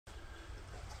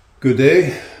Good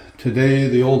day. Today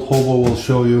the old hobo will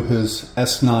show you his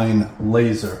S9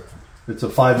 laser. It's a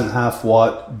 5.5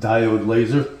 watt diode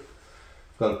laser.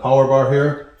 Got a power bar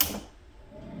here.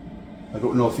 I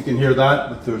don't know if you can hear that,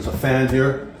 but there's a fan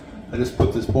here. I just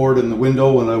put this board in the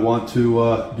window when I want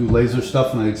to do laser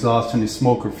stuff and I exhaust any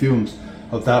smoke or fumes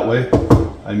out that way.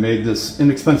 I made this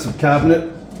inexpensive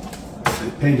cabinet.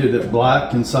 I painted it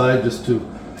black inside just to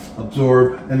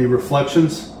absorb any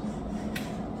reflections.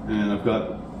 And I've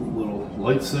got little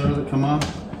lights there that come on.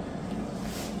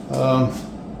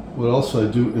 What else do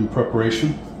I do in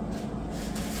preparation?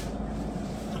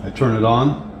 I turn it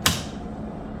on.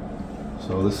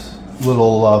 So this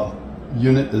little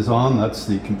unit is on, that's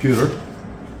the computer.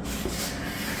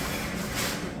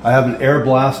 I have an air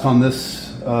blast on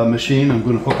this machine. I'm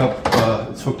going to hook up,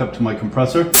 it's hooked up to my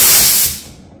compressor.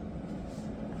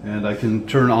 And I can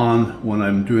turn on when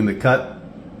I'm doing the cut.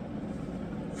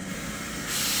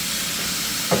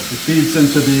 It feeds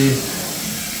into the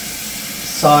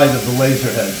side of the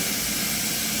laser head.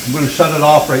 I'm going to shut it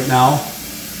off right now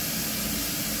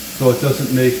so it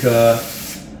doesn't make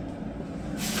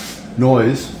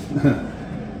noise.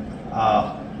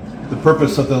 The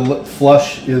purpose of the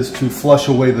flush is to flush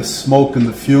away the smoke and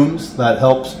the fumes. That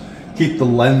helps keep the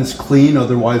lens clean,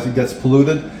 otherwise it gets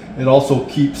polluted. It also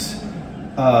keeps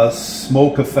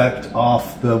smoke effect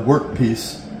off the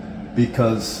workpiece,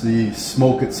 because the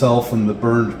smoke itself and the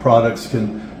burned products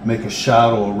can make a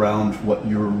shadow around what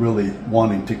you're really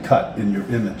wanting to cut in your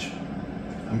image.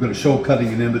 I'm going to show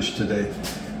cutting an image today.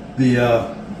 The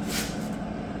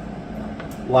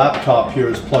laptop here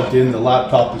is plugged in. The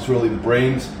laptop is really the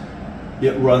brains.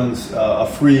 It runs a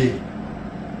free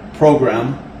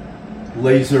program,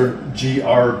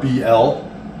 LaserGRBL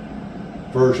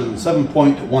version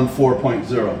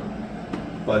 7.14.0.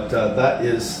 But that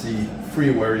is the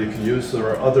freeware you can use. There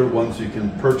are other ones you can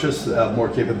purchase that have more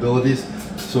capabilities.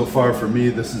 So far for me,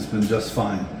 this has been just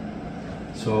fine.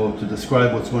 So to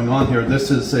describe what's going on here,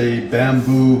 this is a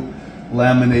bamboo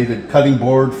laminated cutting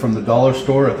board from the dollar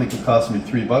store. I think it cost me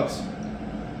 $3.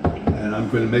 And I'm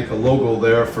going to make a logo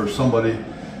there for somebody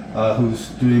who's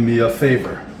doing me a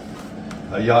favor.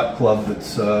 A yacht club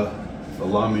that's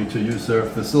allowing me to use their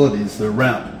facilities, their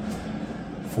ramp,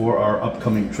 for our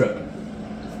upcoming trip.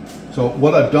 So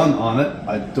what I've done on it,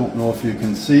 I don't know if you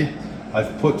can see,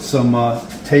 I've put some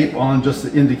tape on just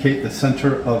to indicate the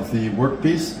center of the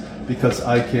workpiece, because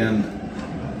I can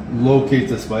locate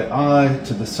this by eye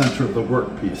to the center of the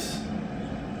workpiece,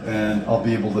 and I'll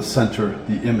be able to center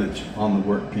the image on the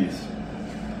workpiece.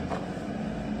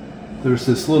 There's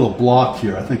this little block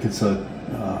here. I think it's a,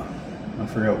 I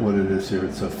forgot what it is here.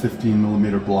 It's a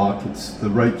 15mm block. It's the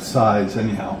right size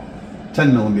anyhow.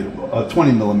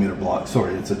 20mm block,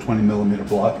 sorry, it's a 20mm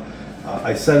block.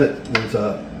 I set it, there's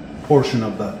a portion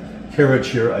of the carriage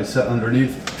here I set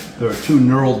underneath. There are two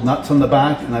knurled nuts on the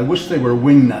back, and I wish they were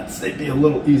wing nuts. They'd be a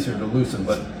little easier to loosen,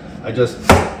 but I just,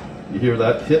 you hear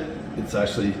that hit? It's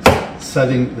actually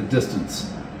setting the distance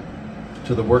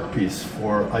to the workpiece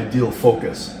for ideal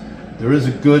focus. There is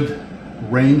a good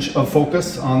range of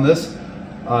focus on this.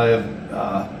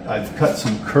 I've cut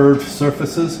some curved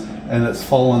surfaces, and it's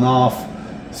fallen off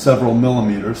several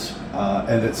millimeters,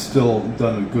 and it's still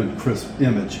done a good crisp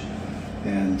image.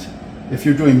 And if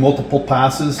you're doing multiple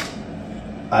passes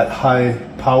at high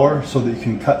power so that you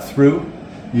can cut through,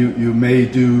 you may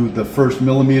do the first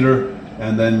millimeter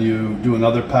and then you do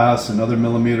another pass, another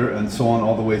millimeter, and so on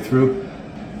all the way through.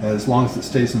 As long as it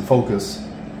stays in focus,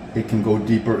 it can go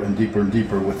deeper and deeper and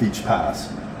deeper with each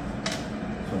pass.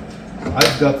 So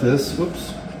I've got this,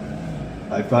 whoops,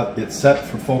 I've got it set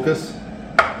for focus,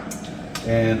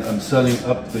 and I'm setting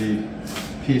up the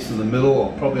piece in the middle.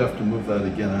 I'll probably have to move that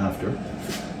again after.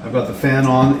 I've got the fan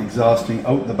on, exhausting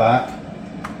out the back.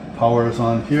 Power is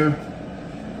on here.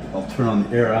 I'll turn on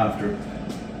the air after.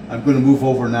 I'm going to move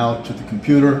over now to the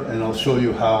computer, and I'll show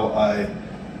you how I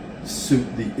suit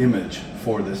the image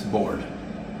for this board.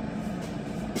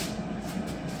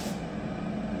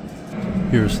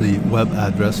 Here's the web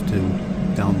address to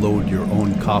download your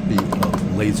own copy of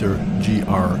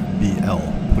LaserGRBL.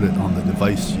 Put it on the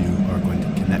device you are going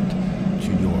to connect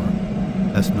to your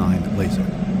S9 laser.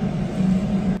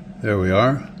 There we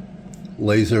are.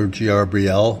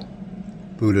 LaserGRBL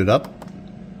booted up.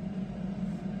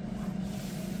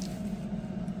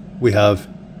 We have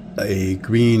a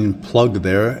green plug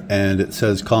there, and it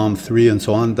says COM3 and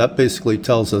so on. That basically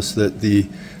tells us that the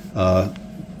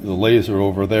laser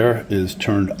over there is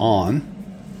turned on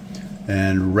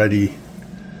and ready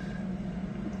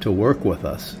to work with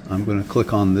us. I'm going to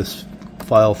click on this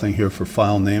file thing here for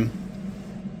file name.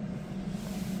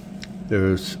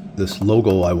 There's this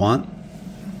logo I want.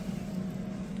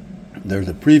 There's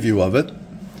a preview of it.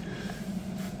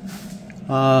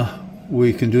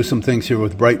 We can do some things here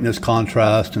with brightness,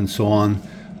 contrast, and so on.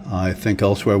 I think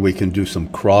elsewhere we can do some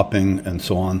cropping and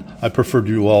so on. I prefer to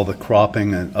do all the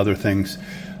cropping and other things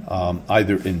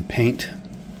either in Paint,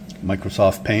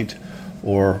 Microsoft Paint,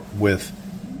 or with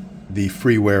the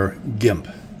freeware GIMP,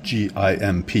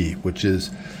 G-I-M-P, which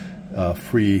is a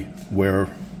freeware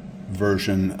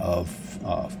version of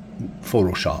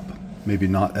Photoshop. Maybe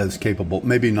not as capable,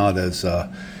 maybe not as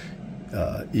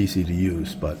easy to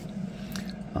use, but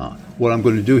what I'm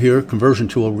going to do here, conversion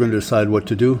tool, we're going to decide what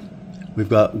to do. We've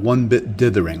got 1-bit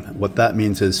dithering. What that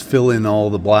means is fill in all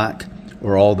the black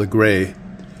or all the gray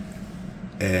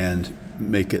and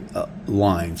make it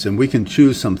lines. And we can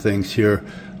choose some things here,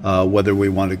 whether we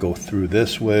want to go through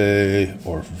this way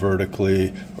or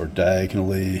vertically or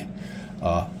diagonally.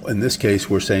 In this case,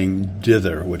 we're saying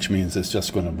dither, which means it's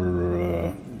just going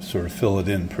to sort of fill it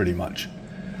in pretty much.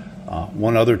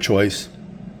 One other choice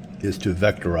is to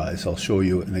vectorize. I'll show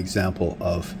you an example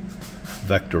of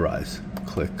vectorize.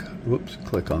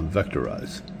 Click on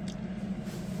vectorize.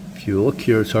 If you look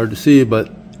here, it's hard to see, but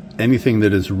anything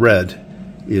that is red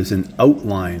is an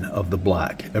outline of the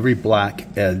black. Every black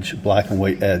edge, black and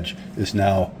white edge, is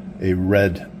now a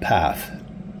red path,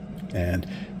 and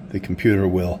the computer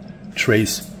will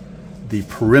trace the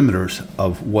perimeters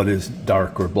of what is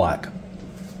dark or black.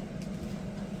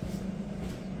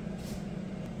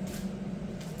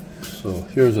 So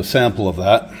here's a sample of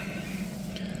that.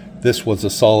 This was a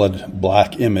solid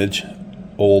black image,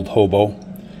 old HOBO,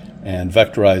 and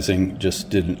vectorizing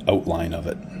just did an outline of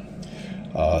it.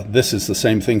 This is the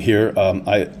same thing here.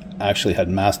 I actually had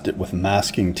masked it with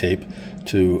masking tape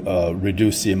to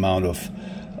reduce the amount of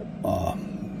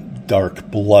dark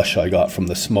blush I got from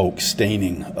the smoke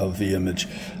staining of the image.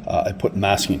 I put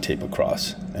masking tape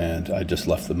across, and I just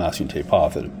left the masking tape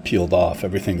off. It peeled off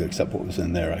everything except what was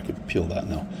in there. I could peel that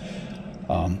now.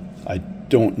 I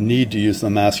don't need to use the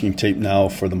masking tape now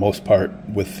for the most part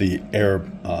with the air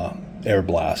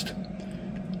blast,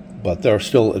 but there are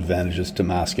still advantages to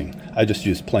masking. I just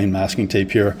use plain masking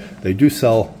tape here. They do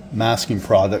sell masking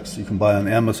products you can buy on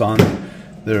Amazon.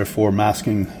 They're for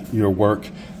masking your work.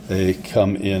 They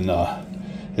come in,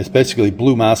 it's basically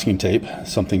blue masking tape,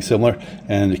 something similar,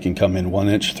 and it can come in 1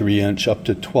 inch, 3 inch, up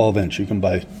to 12 inch. You can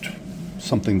buy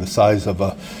something the size of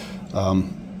a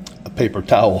paper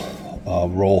towel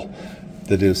roll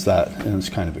that is that, and it's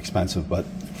kind of expensive, but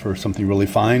for something really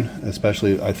fine,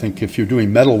 especially I think if you're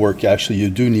doing metal work, actually you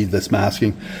do need this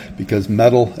masking, because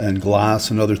metal and glass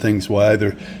and other things will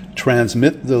either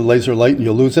transmit the laser light and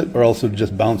you'll lose it, or else it'll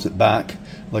just bounce it back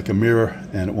like a mirror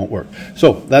and it won't work.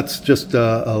 So that's just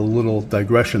a little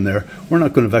digression there. We're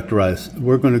not going to vectorize.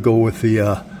 We're going to go with the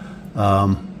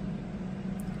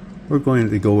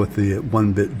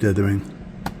 1-bit dithering.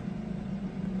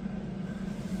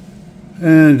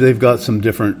 And they've got some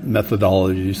different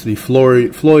methodologies. The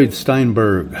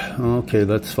Floyd-Steinberg, okay,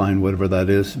 that's fine, whatever that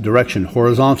is. Direction,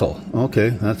 horizontal, okay,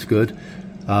 that's good.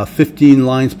 15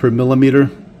 lines per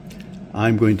millimeter.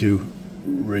 I'm going to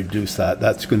reduce that.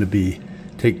 That's going to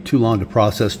take too long to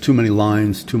process, too many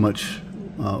lines, too much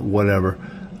whatever.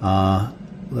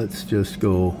 Let's just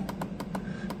go,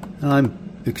 I'm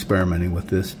experimenting with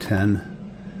this,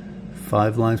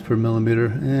 5 lines per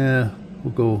millimeter. Yeah,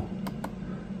 we'll go,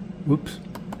 whoops,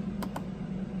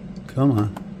 come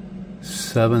on,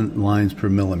 7 lines per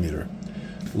millimeter.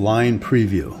 Line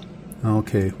preview.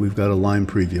 Okay, we've got a line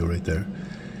preview right there.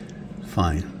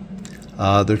 Fine.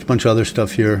 There's a bunch of other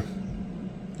stuff here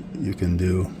you can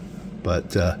do,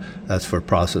 but that's for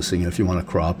processing. If you want to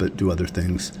crop it, do other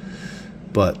things.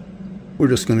 But we're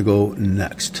just going to go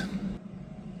next.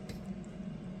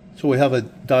 So we have a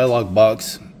dialog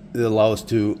box that allows us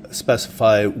to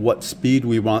specify what speed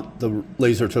we want the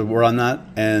laser to run at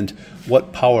and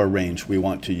what power range we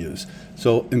want to use.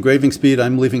 So engraving speed,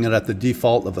 I'm leaving it at the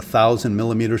default of 1,000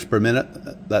 millimeters per minute.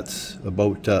 That's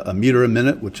about a meter a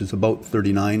minute, which is about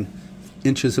 39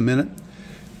 inches a minute.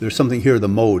 There's something here, the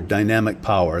mode, dynamic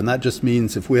power, and that just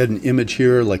means if we had an image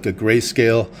here like a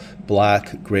grayscale,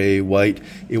 black, gray, white,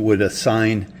 it would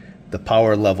assign the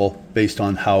power level based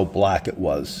on how black it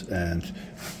was. And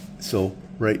so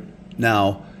right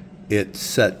now it's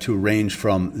set to range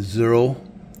from 0,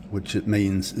 which it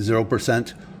means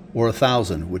 0%, or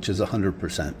 1,000, which is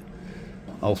 100%.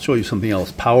 I'll show you something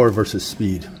else, power versus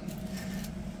speed.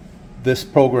 This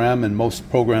program and most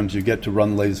programs you get to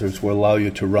run lasers will allow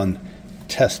you to run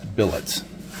test billets.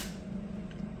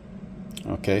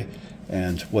 Okay,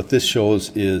 and what this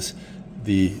shows is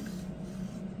the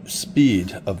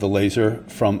speed of the laser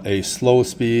from a slow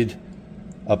speed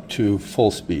up to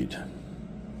full speed.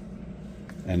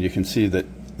 And you can see that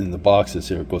in the boxes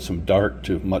here. It goes from dark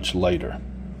to much lighter.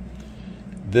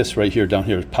 This right here, down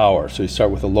here, is power. So you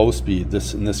start with a low speed,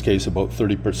 this in this case about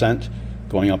 30%,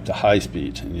 going up to high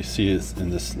speed. And you see it's in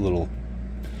this little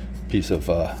piece of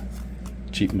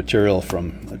cheap material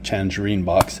from a tangerine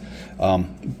box.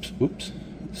 Oops,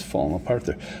 it's falling apart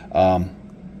there.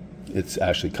 It's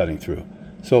actually cutting through.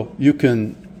 So you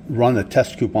can run a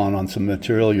test coupon on some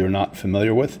material you're not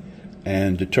familiar with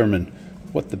and determine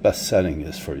what the best setting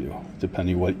is for you,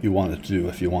 depending what you want it to do.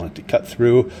 If you want it to cut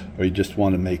through, or you just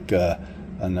want to make a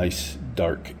nice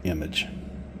dark image.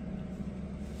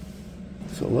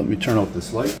 So let me turn out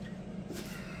this light.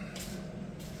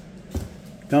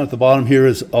 Down at the bottom here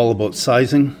is all about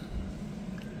sizing,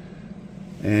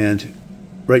 and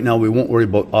right now we won't worry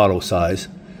about auto size.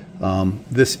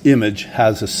 This image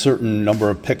has a certain number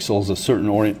of pixels,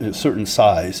 a certain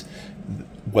size,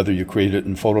 whether you create it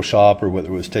in Photoshop or whether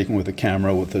it was taken with a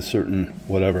camera with a certain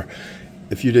whatever.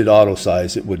 If you did auto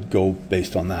size, it would go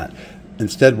based on that.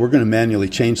 Instead, we're going to manually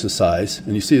change the size,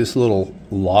 and you see this little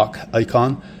lock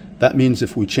icon. That means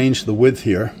if we change the width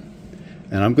here,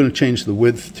 and I'm going to change the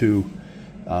width to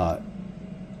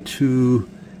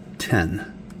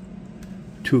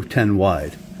 210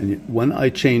 wide, and when I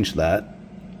change that,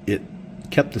 it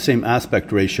kept the same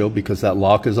aspect ratio because that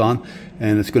lock is on,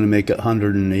 and it's going to make it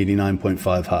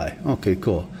 189.5 high. Okay,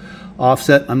 cool.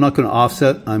 Offset, I'm not going to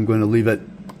offset. I'm going to leave it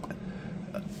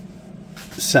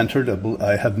centered.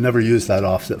 I have never used that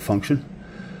offset function,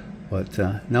 but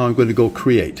now I'm going to go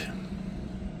create,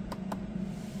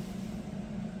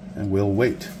 and we'll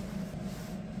wait.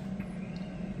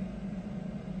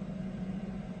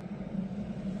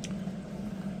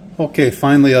 Okay,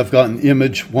 finally I've got an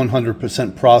image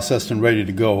 100% processed and ready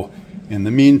to go. In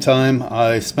the meantime,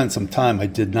 I spent some time. I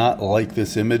did not like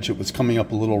this image. It was coming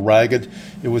up a little ragged.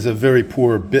 It was a very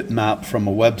poor bitmap from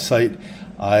a website.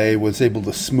 I was able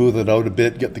to smooth it out a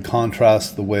bit, get the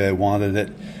contrast the way I wanted it,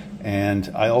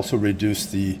 and I also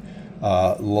reduced the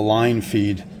line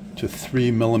feed to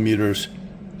 3 millimeters,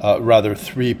 rather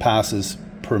 3 passes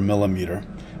per millimeter,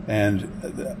 and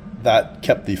that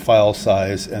kept the file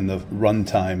size and the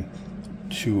runtime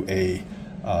to a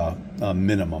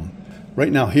minimum.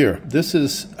 Right now here, this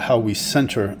is how we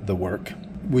center the work.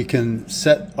 We can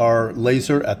set our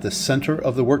laser at the center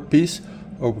of the workpiece,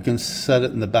 or we can set it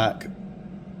in the back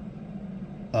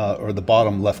or the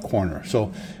bottom left corner.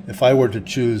 So if I were to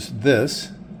choose this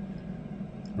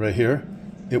right here,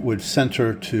 it would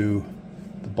center to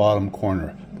the bottom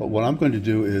corner. But what I'm going to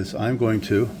do is I'm going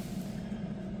to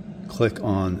click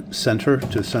on center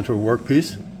to center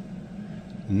workpiece.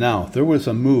 Now there was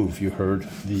a move, you heard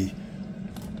the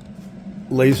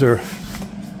laser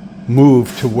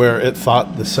move to where it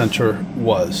thought the center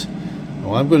was.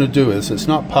 What I'm going to do is, it's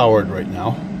not powered right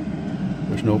now,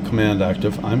 there's no command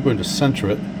active. I'm going to center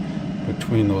it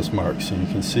between those marks, and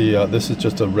you can see this is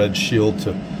just a red shield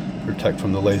to protect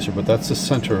from the laser, but that's the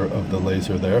center of the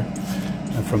laser there.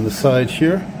 And from the side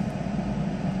here,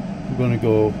 I'm going to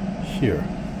go here.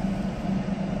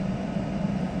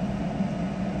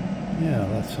 Yeah,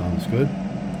 that sounds good.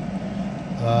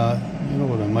 You know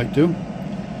what I might do?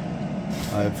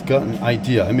 I've got an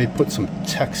idea. I may put some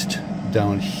text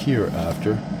down here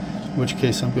after, in which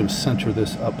case I'm going to center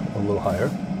this up a little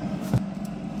higher.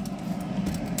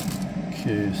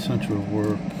 Okay, center of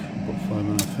work about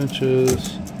 5.5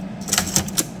 inches.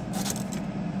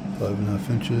 5.5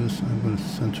 inches. I'm going to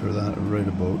center that right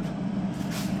about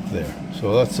there.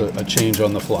 So that's a change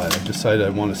on the fly. I decided I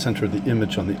want to center the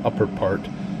image on the upper part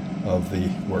of the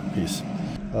workpiece.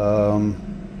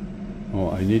 Oh,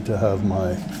 I need to have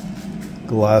my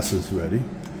glasses ready.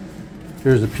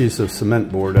 Here's a piece of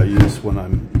cement board I use when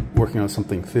I'm working on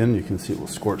something thin. You can see it will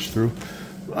scorch through.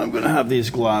 I'm going to have these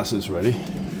glasses ready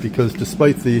because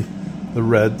despite the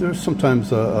red, there's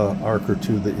sometimes a arc or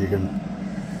two that you can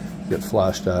get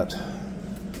flashed at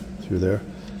through there.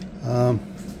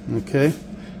 Okay,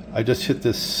 I just hit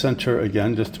this center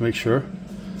again just to make sure.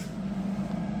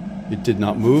 It did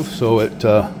not move, so it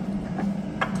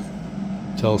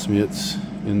tells me it's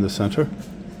in the center.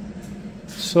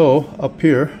 So up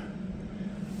here,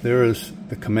 there is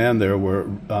the command there where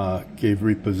it gave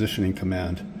repositioning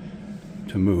command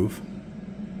to move.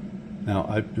 Now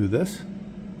I do this.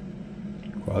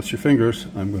 Cross your fingers.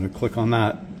 I'm going to click on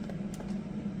that.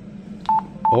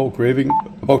 Oh, graving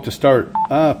about to start.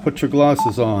 Put your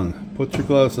glasses on. Put your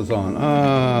glasses on.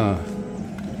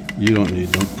 You don't need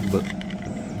them, but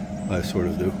I sort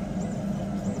of do.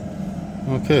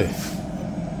 Okay.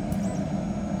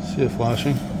 See it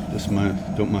flashing?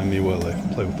 Don't mind me while I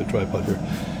play with the tripod here.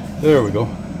 There we go.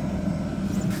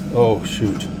 Oh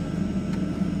shoot.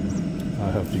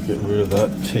 I have to get rid of that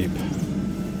tape.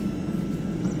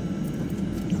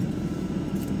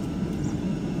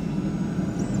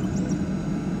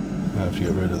 have to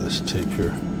get rid of this tape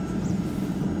here.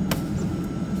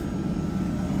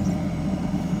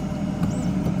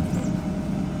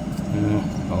 Yeah,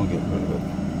 I'll get rid of it.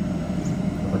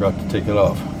 I forgot to take it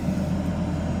off.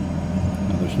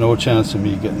 Now, there's no chance of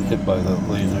me getting hit by the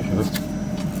laser here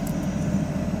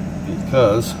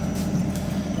because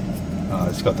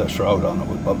it's got that shroud on it,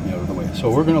 would bump me out of the way. So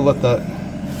we're going to let that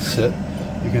sit.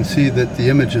 You can see that the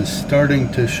image is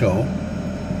starting to show.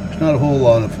 There's not a whole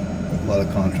lot of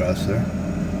contrast there.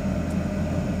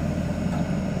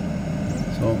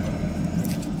 So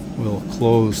we'll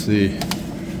close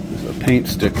there's a paint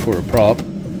stick for a prop.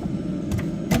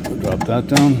 We'll drop that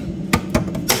down.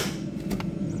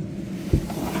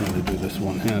 I'm trying to do this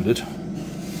one-handed.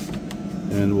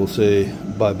 And we'll say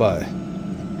bye-bye.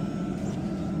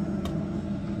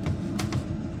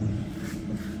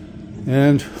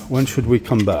 And when should we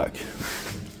come back?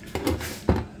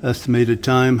 Estimated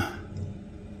time,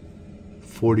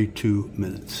 42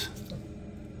 minutes,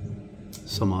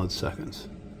 some odd seconds.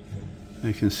 And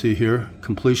you can see here,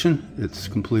 completion, it's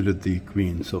completed the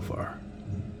green so far.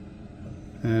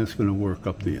 And it's going to work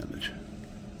up the image.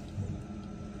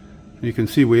 You can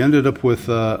see we ended up with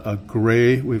a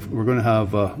gray. We're going to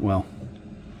have, well,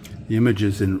 the image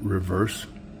is in reverse,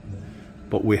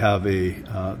 but we have the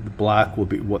black will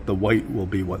be what the white will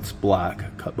be what's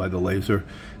black cut by the laser.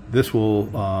 This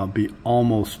will be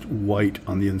almost white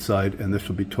on the inside, and this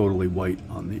will be totally white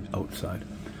on the outside.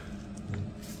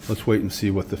 Let's wait and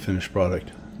see what the finished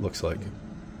product looks like.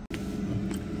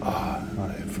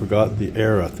 I forgot the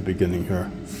air at the beginning here.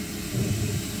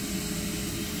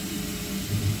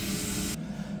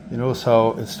 You notice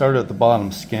how it started at the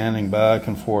bottom, scanning back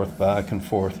and forth, back and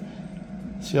forth.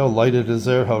 See how light it is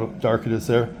there, how dark it is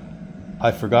there?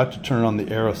 I forgot to turn on the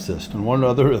air assist. And one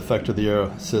other effect of the air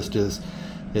assist is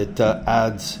it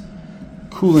adds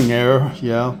cooling air,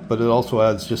 yeah, but it also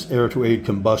adds just air to aid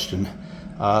combustion.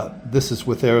 This is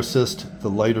with air assist, the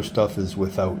lighter stuff is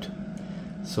without.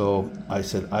 So I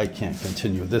said I can't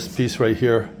continue. This piece right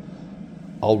here,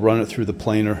 I'll run it through the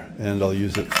planer and I'll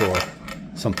use it for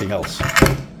something else.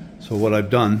 So what I've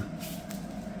done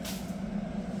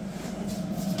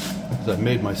is I've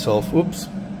made myself, oops,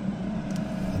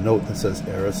 a note that says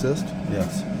air assist,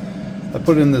 yes. I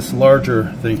put in this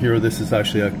larger thing here. This is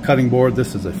actually a cutting board.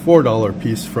 This is a $4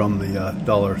 piece from the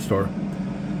dollar store.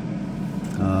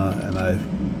 And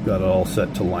I've got it all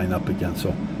set to line up again.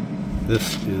 So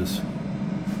this is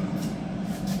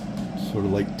sort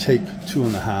of like take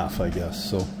 2.5, I guess.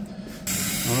 So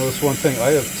I'll notice one thing.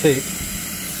 I have tape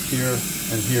here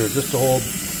and here just to hold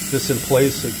this in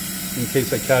place in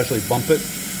case I casually bump it.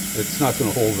 It's not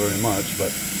going to hold very much,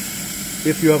 but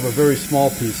if you have a very small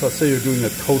piece, let's say you're doing a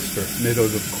coaster made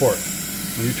out of cork,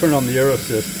 when you turn on the air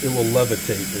assist, it will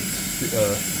levitate. It's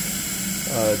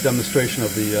a demonstration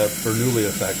of the Bernoulli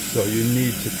effect, so you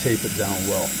need to tape it down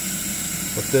well.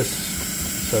 But this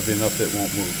is heavy enough it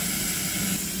won't move.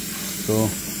 So,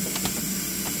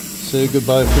 say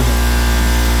goodbye for now.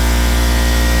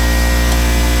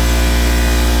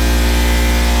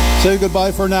 Say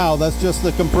goodbye for now, that's just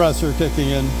the compressor kicking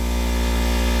in.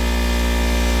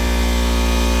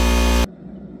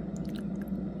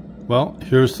 Well,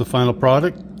 here's the final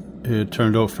product. It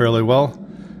turned out fairly well,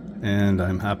 and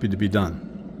I'm happy to be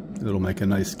done. It'll make a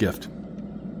nice gift.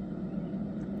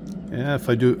 Yeah, if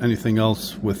I do anything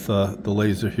else with the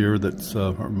laser here that's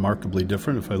remarkably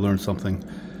different, if I learn something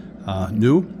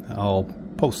new, I'll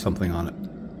post something on it.